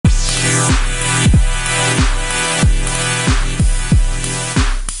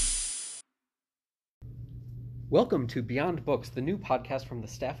Welcome to Beyond Books, the new podcast from the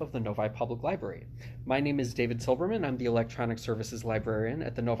staff of the Novi Public Library. My name is David Silberman. I'm the Electronic Services Librarian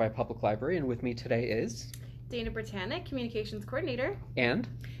at the Novi Public Library, and with me today is Dana Britannic, Communications Coordinator. And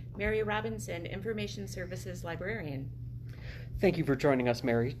Mary Robinson, Information Services Librarian. Thank you for joining us,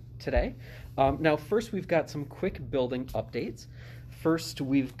 Mary, today. Now, first, we've got some quick building updates. First,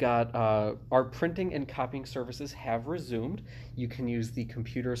 we've got our printing and copying services have resumed. You can use the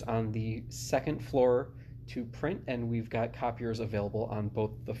computers on the second floor to print, and we've got copiers available on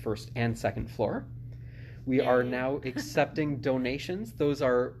both the first and second floor. We are now accepting donations. Those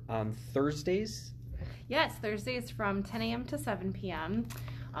are on Thursdays. Yes, Thursdays from 10 a.m. to 7 p.m.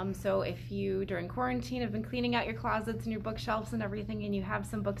 So if you, during quarantine, have been cleaning out your closets and your bookshelves and everything, and you have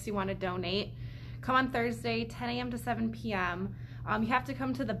some books you want to donate, come on Thursday, 10 a.m. to 7 p.m. You have to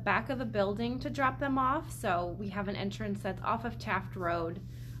come to the back of the building to drop them off. So we have an entrance that's off of Taft Road.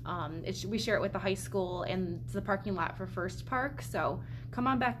 We share it with the high school and the parking lot for First Park. So come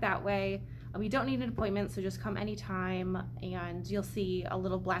on back that way. We don't need an appointment, so just come anytime, and you'll see a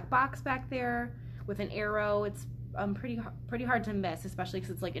little black box back there with an arrow. It's pretty hard to miss, especially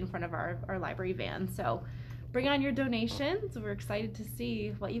because it's like in front of our library van. So bring on your donations. We're excited to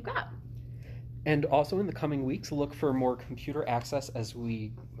see what you've got. And also in the coming weeks, look for more computer access as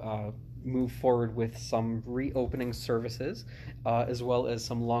we move forward with some reopening services, as well as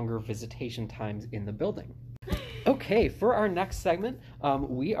some longer visitation times in the building. Okay, for our next segment,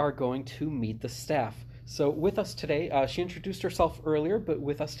 we are going to meet the staff. So with us today, she introduced herself earlier, but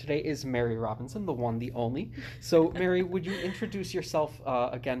with us today is Mary Robinson, the one, the only. So Mary, would you introduce yourself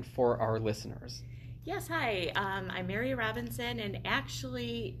again for our listeners? Yes, hi. I'm Mary Robinson, and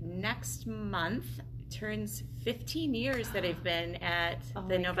actually next month turns 15 years that I've been at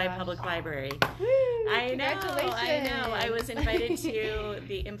the Novi Public Library. Woo, I know. I was invited to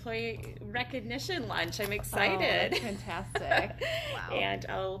the employee recognition lunch. I'm excited. Oh, that's fantastic. Wow. And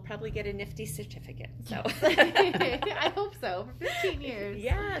I'll probably get a nifty certificate. So I hope so, for 15 years.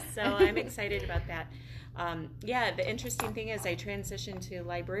 Yeah, so I'm excited about that. The interesting thing is I transitioned to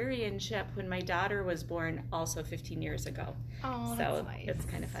librarianship when my daughter was born, also 15 years ago. Oh, so that's nice. It's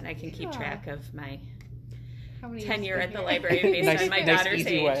kind of fun. I can keep track of my tenure at the library based on my daughter's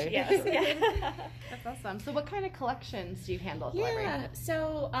age. Way. Yes. Yeah. That's awesome. So what kind of collections do you handle at the library?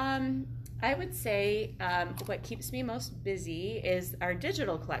 So I would say what keeps me most busy is our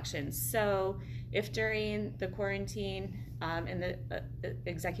digital collections. So if during the quarantine and the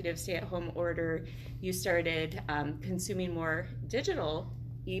executive stay-at-home order, you started consuming more digital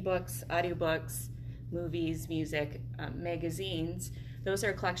ebooks, audiobooks, movies, music, magazines, those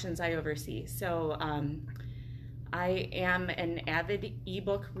are collections I oversee. So I am an avid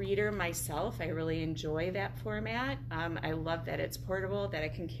ebook reader myself. I really enjoy that format. I love that it's portable, that I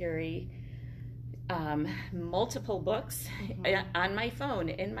can carry multiple books on my phone,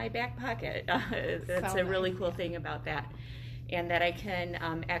 in my back pocket. That's a really cool thing about that. And that I can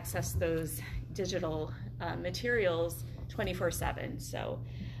access those digital materials 24/7. So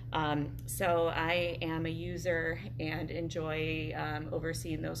I am a user and enjoy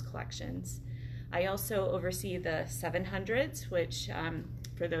overseeing those collections. I also oversee the 700s, which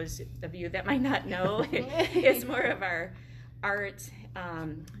for those of you that might not know, is more of our art,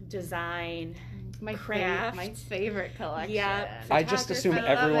 design, craft. My favorite collection. Yeah, I just assume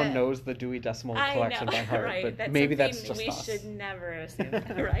everyone knows the Dewey Decimal Collection by heart, right. but maybe that's just we us. We should never assume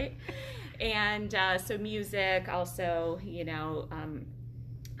that, right? And so music, also,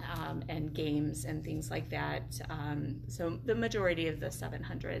 and games and things like that. So the majority of the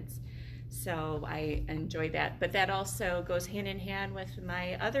 700s. So I enjoy that. But that also goes hand in hand with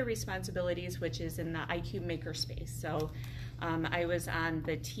my other responsibilities, which is in the IQ makerspace. So I was on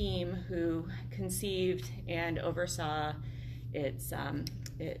the team who conceived and oversaw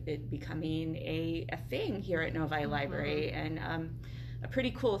it becoming a thing here at Novi Library, and a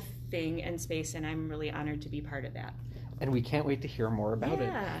pretty cool thing and space, and I'm really honored to be part of that. And we can't wait to hear more about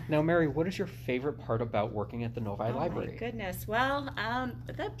it. Now, Mary, what is your favorite part about working at the Novi Library? Oh my goodness. Well,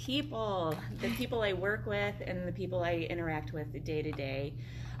 the people I work with and the people I interact with day to day.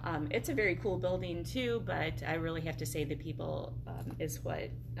 It's a very cool building too, but I really have to say the people is what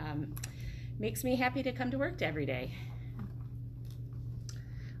makes me happy to come to work every day.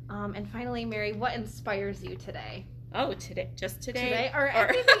 And finally, Mary, what inspires you today? Oh, today, just today, Today or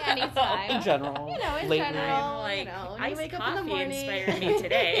anything, anytime. In general, You know, in lately. general, Like, you know, when you iced wake up in the coffee morning. inspired me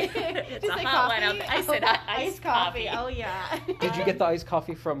today. It's Did a you say hot coffee? one. I said iced coffee. Oh yeah. Did you get the iced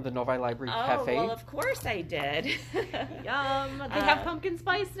coffee from the Novi Library Oh, Cafe? well, of course I did. Yum. They have pumpkin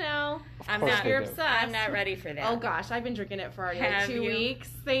spice now. I'm course not. they You're do. obsessed. I'm not ready for that. Oh gosh, I've been drinking it for already like Have 2 you? weeks.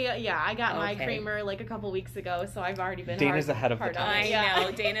 I got my Okay. creamer like a couple weeks ago, so I've already been Dana's ahead of the hard on times. it. I Yeah.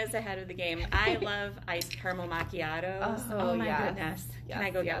 know. Dana's ahead of the game. I love iced caramel macchiatos. Oh, my yes. goodness. Yes, Can I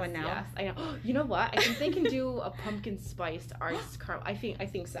go yes, get one now? Yes, I know. You know what? I think they can do a pumpkin spiced iced caramel. I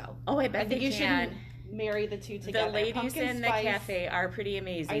think so. Oh, I bet I think they you can. should marry the two The together. ladies Pumpkin in the spice, cafe are pretty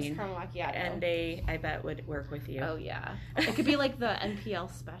amazing. iced caramel macchiato. And they, I bet, would work with you. Oh yeah, it could be like the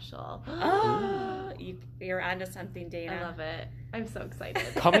NPL special. Oh, you're onto something, Dana. I love it. I'm so excited.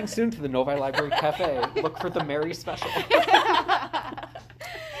 Coming soon to the Novi Library Cafe. Look for the Mary special.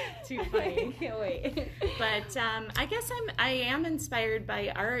 Too funny. Can't wait. But I guess I am inspired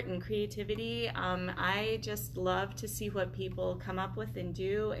by art and creativity. I just love to see what people come up with and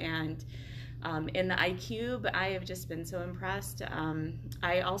do. And in the iCube, I have just been so impressed.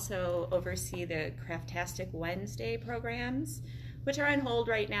 I also oversee the Craftastic Wednesday programs, which are on hold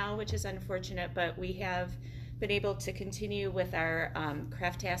right now, which is unfortunate, but we have been able to continue with our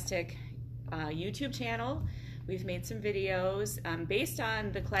Craftastic YouTube channel. We've made some videos based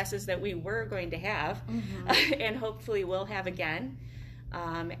on the classes that we were going to have and hopefully will have again.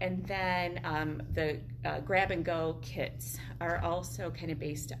 And then the grab and go kits are also kind of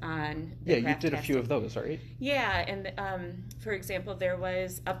based on the Yeah, you did a few Craftastic. of those, right? Yeah, and for example, there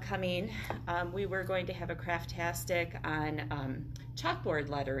was upcoming, we were going to have a Craftastic on chalkboard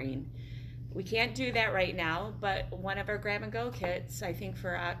lettering. We can't do that right now, but one of our grab and go kits, I think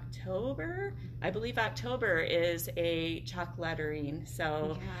for October, I believe October is a chalk lettering.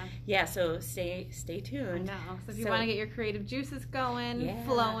 So yeah, so stay I tuned. know. So if you So- want to get your creative juices going, Yeah.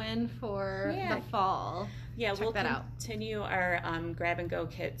 flowing for Yeah. the fall. Yeah, Check we'll that out. continue our grab and go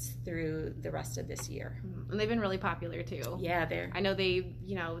kits through the rest of this year. And they've been really popular too. Yeah, they're I know the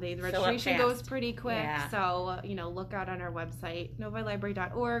up registration fast. goes pretty quick. Yeah. So, look out on our website,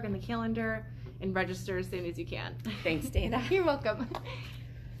 novilibrary.org, and the calendar, and register as soon as you can. Thanks, Dana. You're welcome.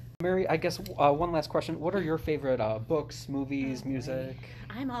 Mary, I guess one last question. What are your favorite books, movies, music?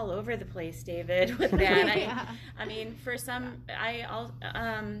 I'm all over the place, David, with that. Yeah. I mean, for some, I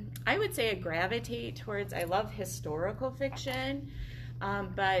would say I gravitate towards. I love historical fiction,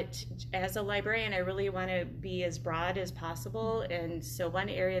 but as a librarian, I really want to be as broad as possible. And so, one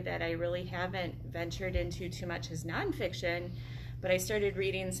area that I really haven't ventured into too much is nonfiction. But I started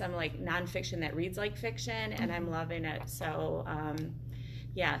reading some like nonfiction that reads like fiction, and I'm loving it. So.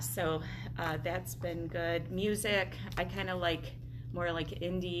 Yeah, so that's been good. Music, I kind of like more like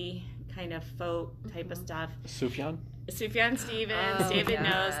indie kind of folk type of stuff. Sufjan? Sufjan Stevens, Oh, David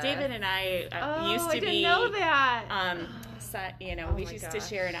knows. yes. David and I used to I didn't be. know that. We Oh my used to gosh.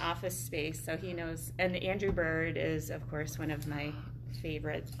 share an office space, so he knows. And Andrew Bird is, of course, one of my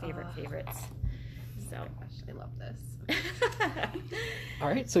favorites. So. Gosh, I love this. All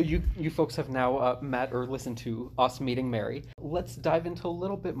right, so you folks have now met or listened to us meeting Mary. Let's dive into a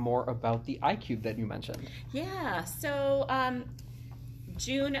little bit more about the iCube that you mentioned. Yeah, so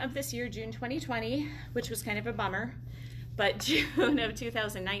June of this year, June 2020, which was kind of a bummer, but June of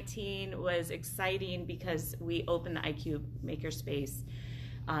 2019 was exciting because we opened the iCube Makerspace.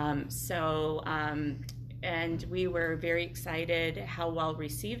 And we were very excited how well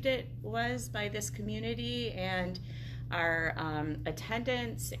received it was by this community, and our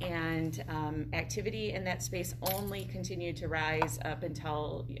attendance and activity in that space only continued to rise up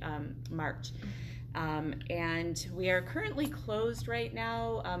until March. And we are currently closed right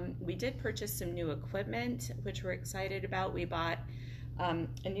now. We did purchase some new equipment, which we're excited about. We bought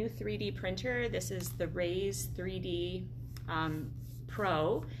a new 3D printer. This is the Raise 3D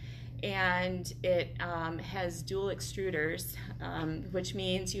Pro. And it has dual extruders, which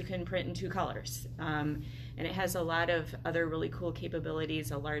means you can print in two colors. And it has a lot of other really cool capabilities,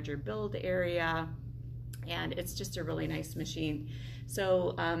 a larger build area, and it's just a really nice machine.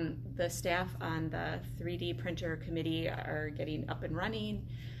 So the staff on the 3D printer committee are getting up and running.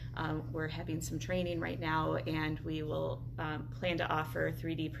 We're having some training right now, and we will plan to offer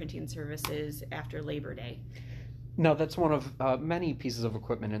 3D printing services after Labor Day. No, that's one of many pieces of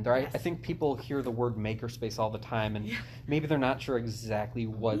equipment in there. Yes. I think people hear the word makerspace all the time, and maybe they're not sure exactly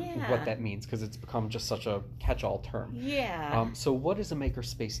what that means because it's become just such a catch-all term. Yeah. So what is a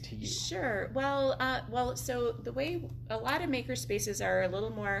makerspace to you? Sure. Well, so the way a lot of makerspaces are a little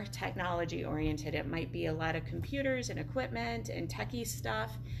more technology oriented. It might be a lot of computers and equipment and techie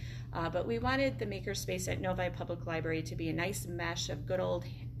stuff. But we wanted the makerspace at Novi Public Library to be a nice mesh of good old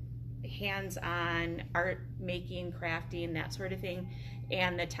hands-on art making, crafting, that sort of thing,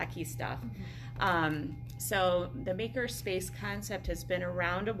 and the techie stuff. So the makerspace concept has been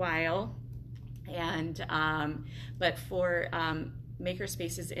around a while, and but for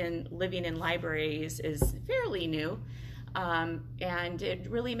makerspaces in living in libraries is fairly new. And it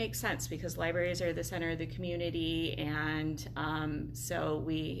really makes sense because libraries are the center of the community, and so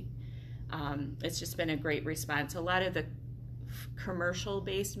it's just been a great response. A lot of the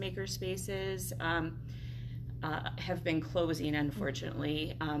commercial-based makerspaces have been closing,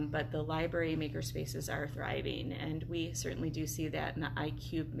 unfortunately, but the library makerspaces are thriving, and we certainly do see that in the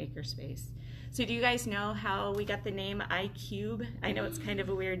iCube makerspace. So do you guys know how we got the name iCube? I know it's kind of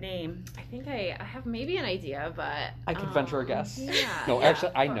a weird name. I think I have maybe an idea, but I could venture a guess. Yeah. No,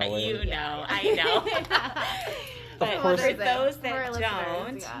 actually, I know it. You know, I know. But Of course. for those For our that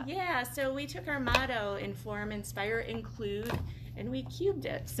listeners, don't, yeah, so we took our motto, inform, inspire, include, and we cubed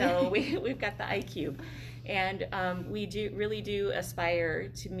it. So we've got the iCube. And we really do aspire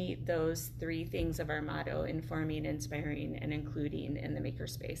to meet those three things of our motto: informing, inspiring, and including in the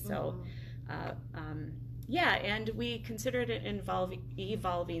makerspace. So, yeah, and we considered it an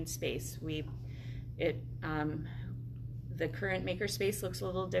evolving space. The current makerspace looks a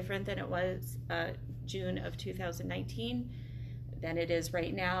little different than it was June of 2019 than it is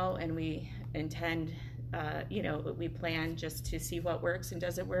right now, and we intend, we plan just to see what works and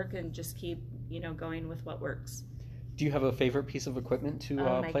doesn't work, and just keep, going with what works. Do you have a favorite piece of equipment to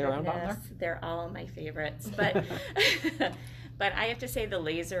play around on there? They're all my favorites, but but I have to say the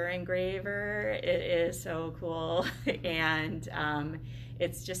laser engraver, it is so cool, and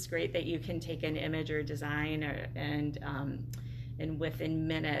it's just great that you can take an image or design and within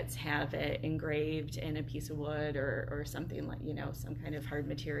minutes have it engraved in a piece of wood or something like, some kind of hard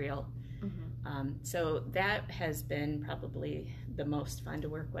material. So that has been probably the most fun to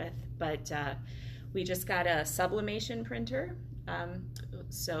work with. But we just got a sublimation printer.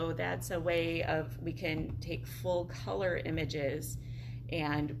 So that's a way we can take full color images,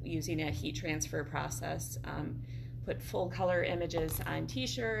 and using a heat transfer process, put full color images on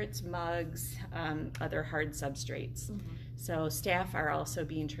t-shirts, mugs, other hard substrates. So staff are also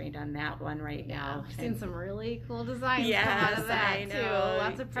being trained on that one right now. I've seen some really cool designs come Yes, out of that I know. too.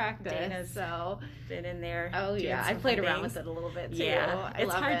 Lots of practice. Dana's so been in there. oh doing yeah, I some played fun around things. with it a little bit too. Yeah, I it's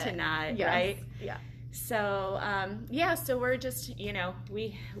love hard it. to not, Yes. right? Yeah. So so we're just,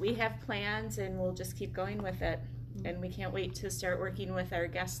 we have plans, and we'll just keep going with it. And we can't wait to start working with our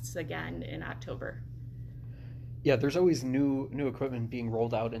guests again in October. Yeah, there's always new equipment being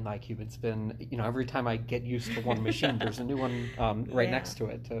rolled out in iCube. It's been, every time I get used to one machine, there's a new one right Yeah. next to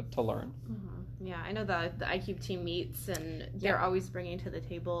it to learn. Yeah, I know the iCube team meets, and they're always bringing to the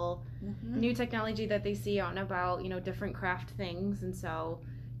table new technology that they see out and about, different craft things, and so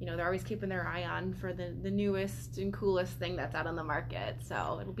they're always keeping their eye on for the newest and coolest thing that's out on the market.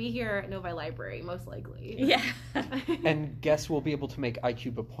 So it'll be here at Novi Library, most likely. Yeah. And guests will be able to make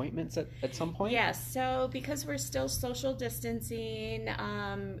iCube appointments at some point? Yes, so because we're still social distancing,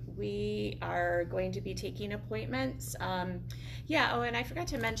 we are going to be taking appointments. And I forgot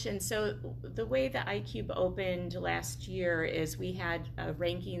to mention, so the way the iCube opened last year is we had a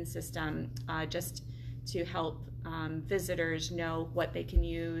ranking system just to help visitors know what they can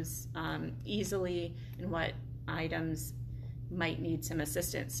use easily and what items might need some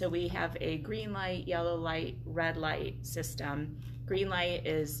assistance. So we have a green light, yellow light, red light system. Green light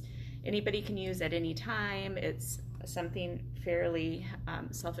is anybody can use at any time. It's something fairly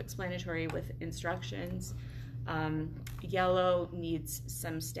self-explanatory with instructions. Yellow needs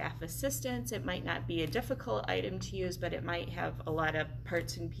some staff assistance. It might not be a difficult item to use, but it might have a lot of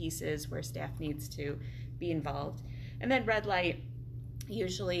parts and pieces where staff needs to be involved. And then red light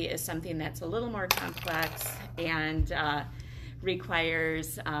usually is something that's a little more complex and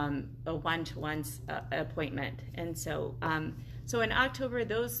requires a one-to-one appointment. And so in October,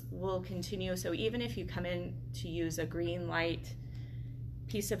 those will continue. So even if you come in to use a green light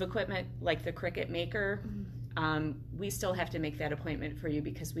piece of equipment like the Cricut Maker, we still have to make that appointment for you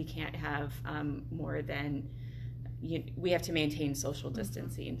because we can't have more than we have to maintain social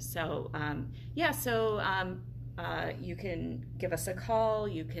distancing. So you can give us a call,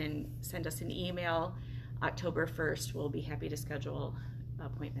 you can send us an email. October 1st, we'll be happy to schedule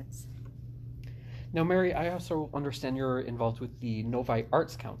appointments. Now, Mary, I also understand you're involved with the Novi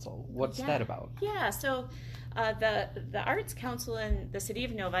Arts Council. What's that about? Yeah, so the Arts Council in the city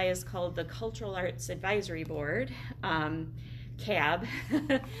of Novi is called the Cultural Arts Advisory Board. CAB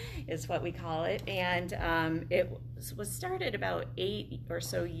is what we call it, and it was started about 8 or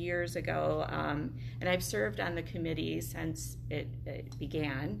so years ago, and I've served on the committee since it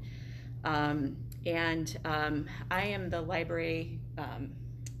began, and I am the library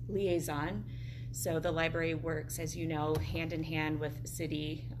liaison. So the library works, as you know, hand in hand with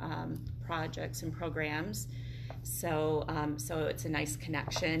city projects and programs. So it's a nice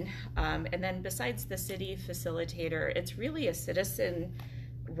connection. And then besides the city facilitator, it's really a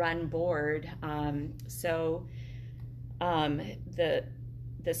citizen-run board.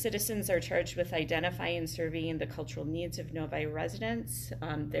 The citizens are charged with identifying and surveying the cultural needs of Novi residents.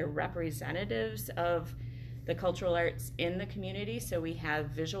 They're representatives of the cultural arts in the community. So we have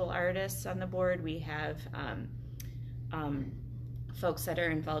visual artists on the board. We have folks that are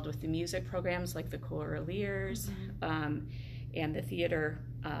involved with the music programs like the Choraliers, and the theater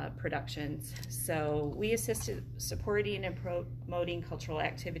productions. So we assist in supporting and promoting cultural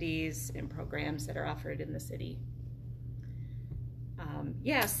activities and programs that are offered in the city.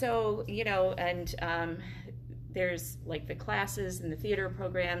 There's like the classes and the theater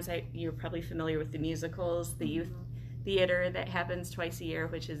programs. You're probably familiar with the musicals, the youth theater that happens twice a year,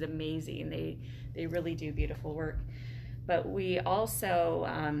 which is amazing. They really do beautiful work. But we also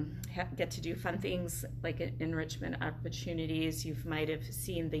get to do fun things like enrichment opportunities. You might have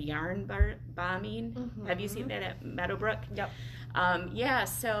seen the yarn bombing. Have you seen that at Meadowbrook? Yep.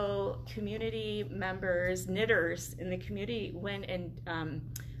 So community members, knitters in the community went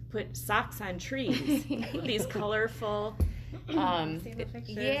and put socks on trees with these colorful. Seen the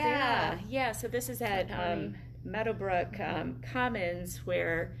pictures, So this is at Meadowbrook Commons,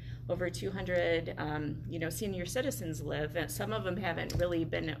 where over 200 senior citizens live, and some of them haven't really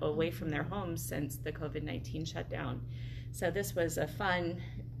been away from their homes since the COVID-19 shutdown. So this was a fun,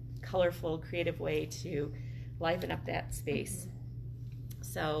 colorful, creative way to liven up that space.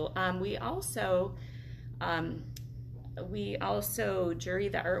 So we also jury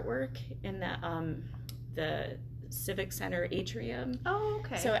the artwork in the Civic Center atrium. Oh,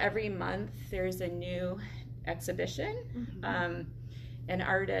 okay. So every month there's a new exhibition, and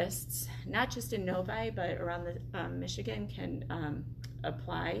artists, not just in Novi, but around the Michigan, can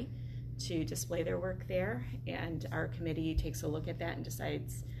apply to display their work there, and our committee takes a look at that and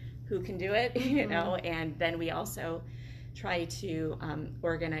decides who can do it, and then we also try to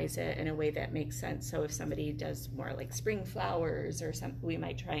organize it in a way that makes sense. So if somebody does more like spring flowers or something, we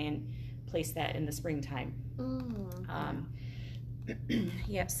might try and place that in the springtime.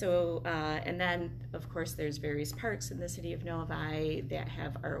 And then of course there's various parks in the city of Novi that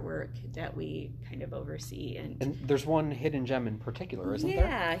have artwork that we kind of oversee. And there's one hidden gem in particular, isn't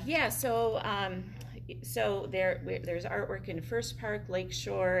there? Yeah. So there's artwork in First Park,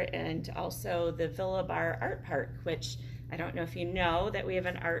 Lakeshore, and also the Villa Bar Art Park, which I don't know if you know that we have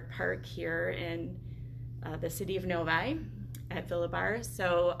an art park here in the city of Novi at Villa Bar.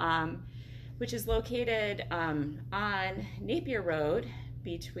 So, which is located on Napier Road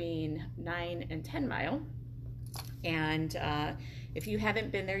between 9 and 10 Mile. And if you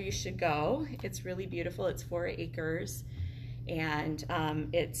haven't been there, you should go. It's really beautiful. It's 4 acres, and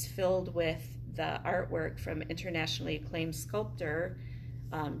it's filled with the artwork from internationally acclaimed sculptor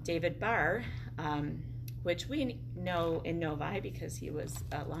David Barr, which we know in Novi because he was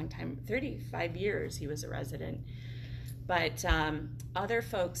a long time, 35 years he was a resident. But other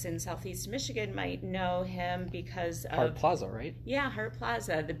folks in Southeast Michigan might know him because of Hart Plaza, right? Yeah, Hart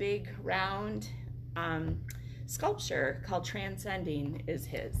Plaza. The big round sculpture called Transcending is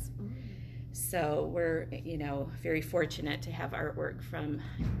his. So we're, very fortunate to have artwork from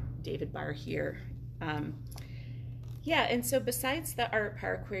David Barr here. And so besides the art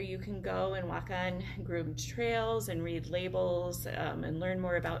park, where you can go and walk on groomed trails and read labels and learn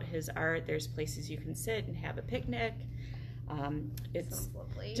more about his art, there's places you can sit and have a picnic. It's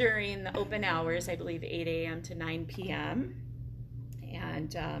during the open hours, I believe 8 a.m. to 9 p.m.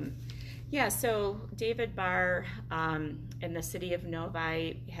 And so David Barr and the city of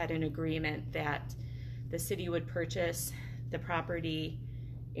Novi had an agreement that the city would purchase the property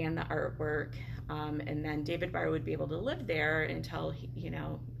and the artwork, and then David Barr would be able to live there until he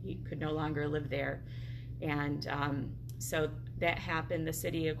could no longer live there. And so that happened. The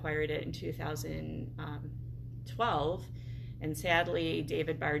city acquired it in 2012. And sadly,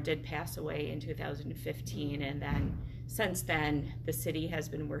 David Barr did pass away in 2015, and then since then, the city has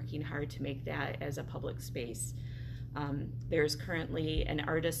been working hard to make that as a public space. There's currently an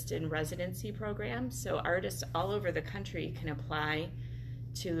artist in residency program, so artists all over the country can apply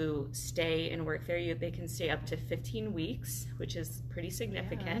to stay and work there. They can stay up to 15 weeks, which is pretty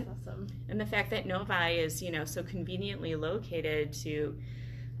significant. Yeah, that's awesome. And the fact that Novi is, so conveniently located to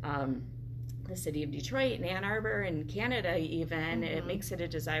the city of Detroit and Ann Arbor and Canada even, it makes it a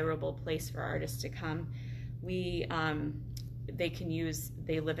desirable place for artists to come. They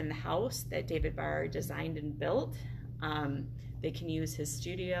live in the house that David Barr designed and built. They can use his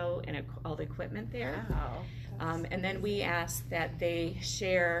studio and all the equipment there. Wow. And then we ask that they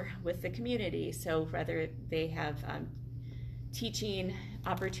share with the community. So whether they have teaching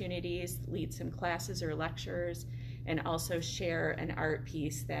opportunities, lead some classes or lectures, and also share an art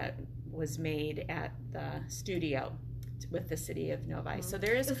piece that was made at the studio with the city of Novi. So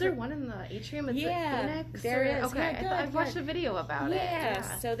there is. Is there one in the atrium? Is it Phoenix? There is. Okay, Yeah, I've watched a video about it. Yeah,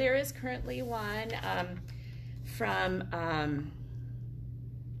 so there is currently one from,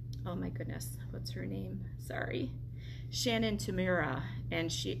 oh my goodness, what's her name? Sorry. Shannon Tamura,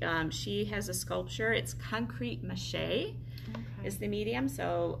 and she has a sculpture. It's concrete mache is the medium.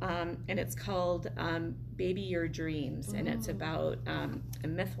 So, and it's called Baby Your Dreams, and it's about a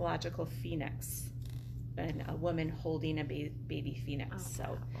mythological phoenix and a woman holding a baby phoenix.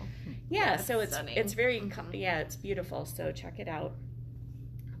 So, yeah, so it's very it's beautiful. So check it out.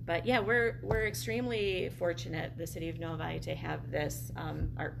 But yeah, we're extremely fortunate, the city of Novi, to have this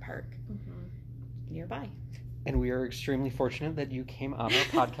art park nearby. And we are extremely fortunate that you came on our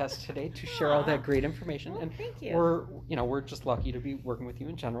podcast today to share all that great information. Well, and thank you. We're just lucky to be working with you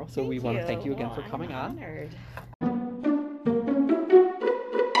in general. So we Thank want to you. thank you again Well, for coming I'm on. honored.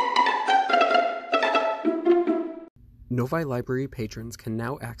 Novi Library patrons can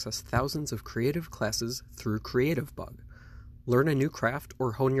now access thousands of creative classes through Creative Bug. Learn a new craft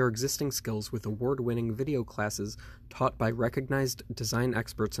or hone your existing skills with award-winning video classes taught by recognized design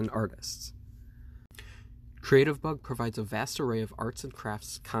experts and artists. Creative Bug provides a vast array of arts and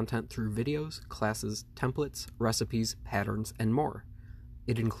crafts content through videos, classes, templates, recipes, patterns, and more.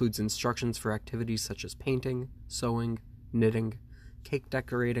 It includes instructions for activities such as painting, sewing, knitting, cake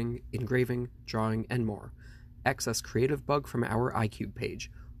decorating, engraving, drawing, and more. Access Creative Bug from our iCube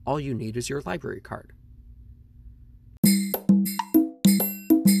page. All you need is your library card.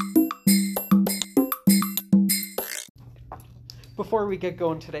 Before we get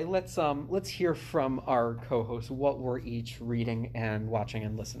going today, let's hear from our co-hosts what we're each reading and watching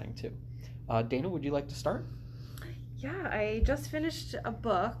and listening to. Dana, would you like to start? Yeah, I just finished a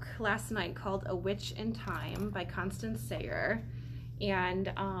book last night called A Witch in Time by Constance Sayer, and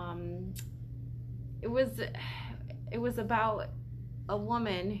it was about a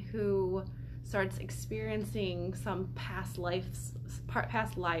woman who starts experiencing some past lives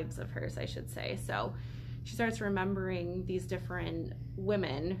of hers, I should say. So she starts remembering these different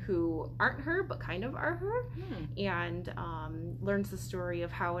women who aren't her but kind of are her, and learns the story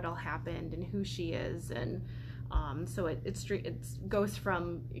of how it all happened and who she is. And so it goes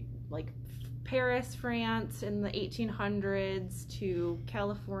from like Paris, France in the 1800s to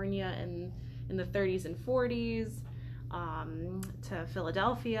California in the 30s and 40s, to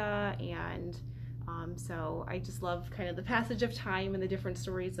Philadelphia, and so I just love kind of the passage of time and the different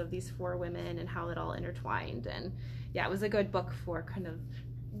stories of these four women and how it all intertwined. And yeah, it was a good book for kind of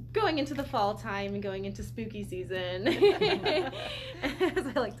going into the fall time and going into spooky season, as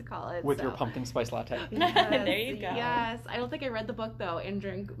I like to call it. With your pumpkin spice latte. Yes, there you go. Yes. I don't think I read the book, though, and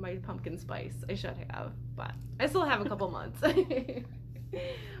drank my pumpkin spice. I should have, but I still have a couple months.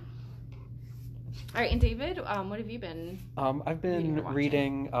 All right, and David, what have you been I've been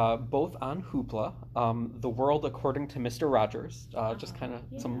reading both on Hoopla, The World According to Mr. Rogers, just kind of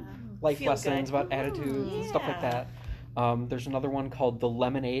some life Feel lessons good. about attitudes and stuff like that. There's another one called The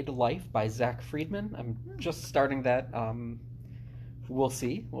Lemonade Life by Zach Friedman. I'm just starting that. We'll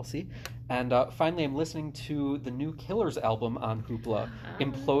see. And finally, I'm listening to the new Killers album on Hoopla,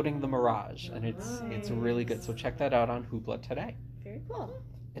 Imploding the Mirage, and it's really good. So check that out on Hoopla today. Very cool.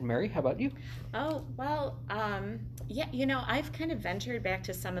 And Mary, how about you? Oh, well, yeah, I've kind of ventured back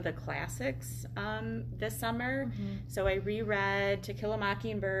to some of the classics this summer. So I reread To Kill a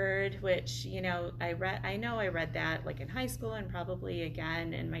Mockingbird, which, I know I read that like in high school and probably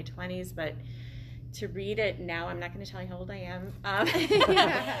again in my 20s, but to read it now, I'm not going to tell you how old I am,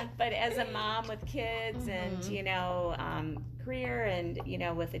 but as a mom with kids and, career and,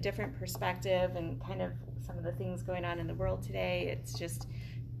 with a different perspective and kind of some of the things going on in the world today, it's just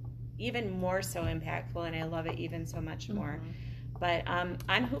even more so impactful, and I love it even so much more. But on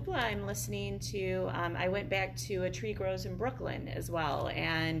Hoopla, I'm listening to, I went back to A Tree Grows in Brooklyn as well,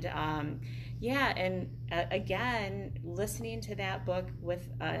 and again, listening to that book with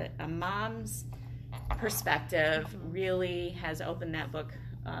a mom's perspective really has opened that book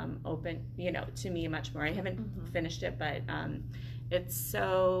open, to me much more. I haven't finished it, but it's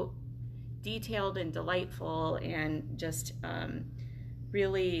so detailed and delightful, and just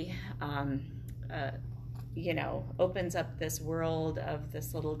really opens up this world of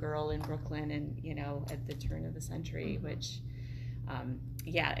this little girl in Brooklyn, and at the turn of the century, which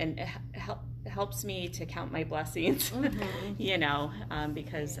and it helps me to count my blessings,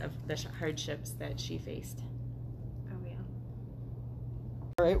 because of the hardships that she faced. Oh yeah.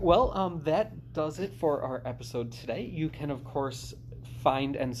 All right, well, that does it for our episode today. You can, of course,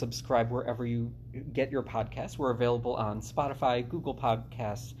 find and subscribe wherever you get your podcasts. We're available on Spotify, Google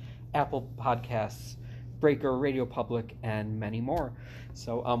Podcasts, Apple Podcasts, Breaker, Radio Public, and many more.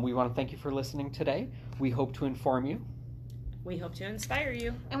 So we want to thank you for listening today. We hope to inform you. We hope to inspire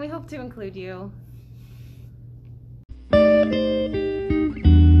you. And we hope to include you.